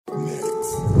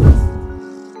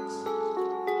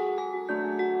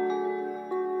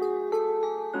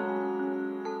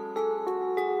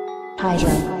Hyper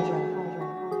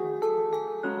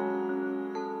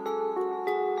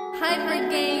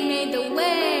game made the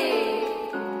way.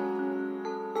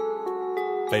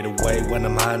 Fade away when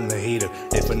I'm hot in the heater.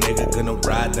 If a nigga gonna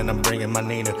ride, then I'm bringing my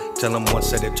Nina. Tell him once,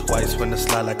 said it twice, when to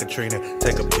slide like Katrina.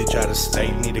 Take a bitch out of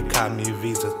state, need to cop me a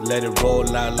visa. Let it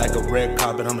roll out like a red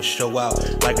carpet, I'ma show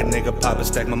out. Like a nigga pop and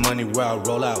stack my money where I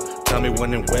roll out. Tell me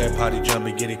when and where, party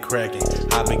jumping, get it cracking.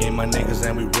 I begin my niggas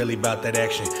and we really bout that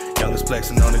action. Youngest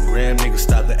flexing on the gram, niggas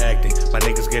stop the acting. My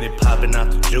niggas get it popping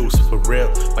out the juice, for real.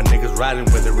 My niggas riding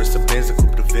whether it's a Benz or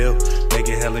Coupe de Ville.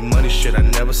 Making hella money, shit, I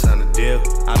never signed a deal.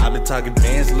 I been talking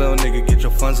bands, little nigga, get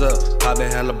your funds up. Popping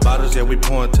hella bottles, yeah, we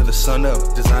pouring till the sun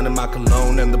up. Designing my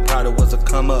cologne and the product was a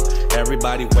come up.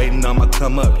 Everybody waiting on my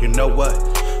come up, you know what?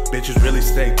 Bitches really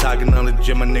stay talking on the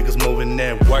gym, my niggas moving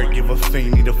that work. Give a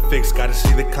fiend, need a fix, gotta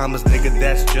see the commas, nigga,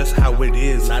 that's just how it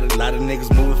is. Lot of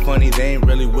niggas moving funny, they ain't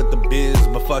really with the biz.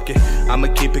 But fuck it, I'ma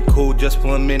keep it cool just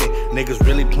for a minute. Niggas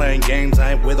really playing games,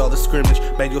 I ain't with all the scrimmage.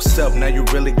 Made yourself, now you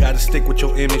really gotta stick with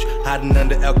your image. Hiding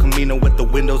under El Camino with the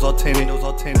windows all tinted.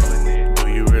 Do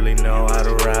you really know how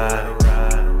to ride?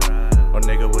 Or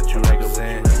nigga, what you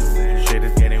represent? Shit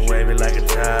is getting wavy like a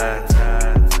tide.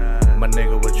 My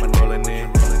nigga, what you rolling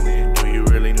in? Do you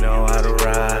really know how to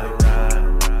ride?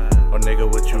 Or nigga,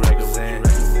 what you represent?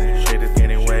 Shit is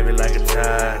getting wavy like a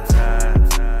tide.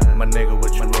 My nigga,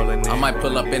 what you rolling in? I might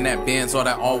pull up in that Benz or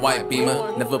that all-white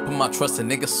Beamer. Never put my trust in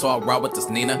niggas, so I ride with this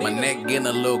Nina. My neck getting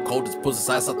a little cold, just pull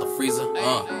the ice out the freezer.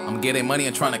 I'm getting money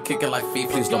and trying to kick it like FIFA.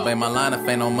 Please don't pay my line if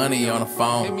ain't no money on the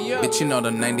phone. Bitch, you know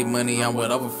the 90 money, I'm with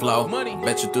overflow.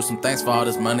 Bet you do some things for all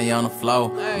this money on the flow.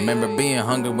 Remember being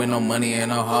hungry with no money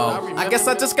and no hoe. I guess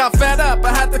I just got fed up,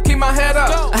 I had to keep my head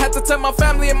up. I had to tell my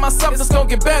family and myself it's gonna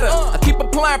get better. I keep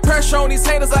applying pressure on these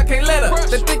haters, I can't let up.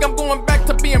 They think I'm going back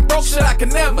to being broke, shit I can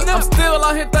never. I'm still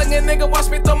out here thugging, nigga, watch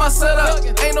me throw my setup.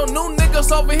 Ain't no new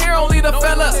niggas over here, only the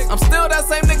fellas. I'm still that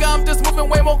same nigga, I'm just moving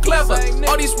way more clever.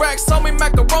 All these racks on me,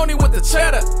 macaroni with the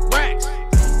cheddar.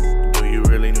 Do you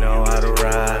really know how to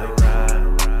ride?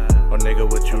 Or nigga,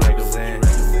 what you represent?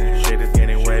 Shit is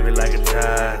getting wavy like a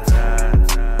tide.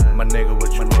 My nigga,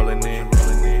 what you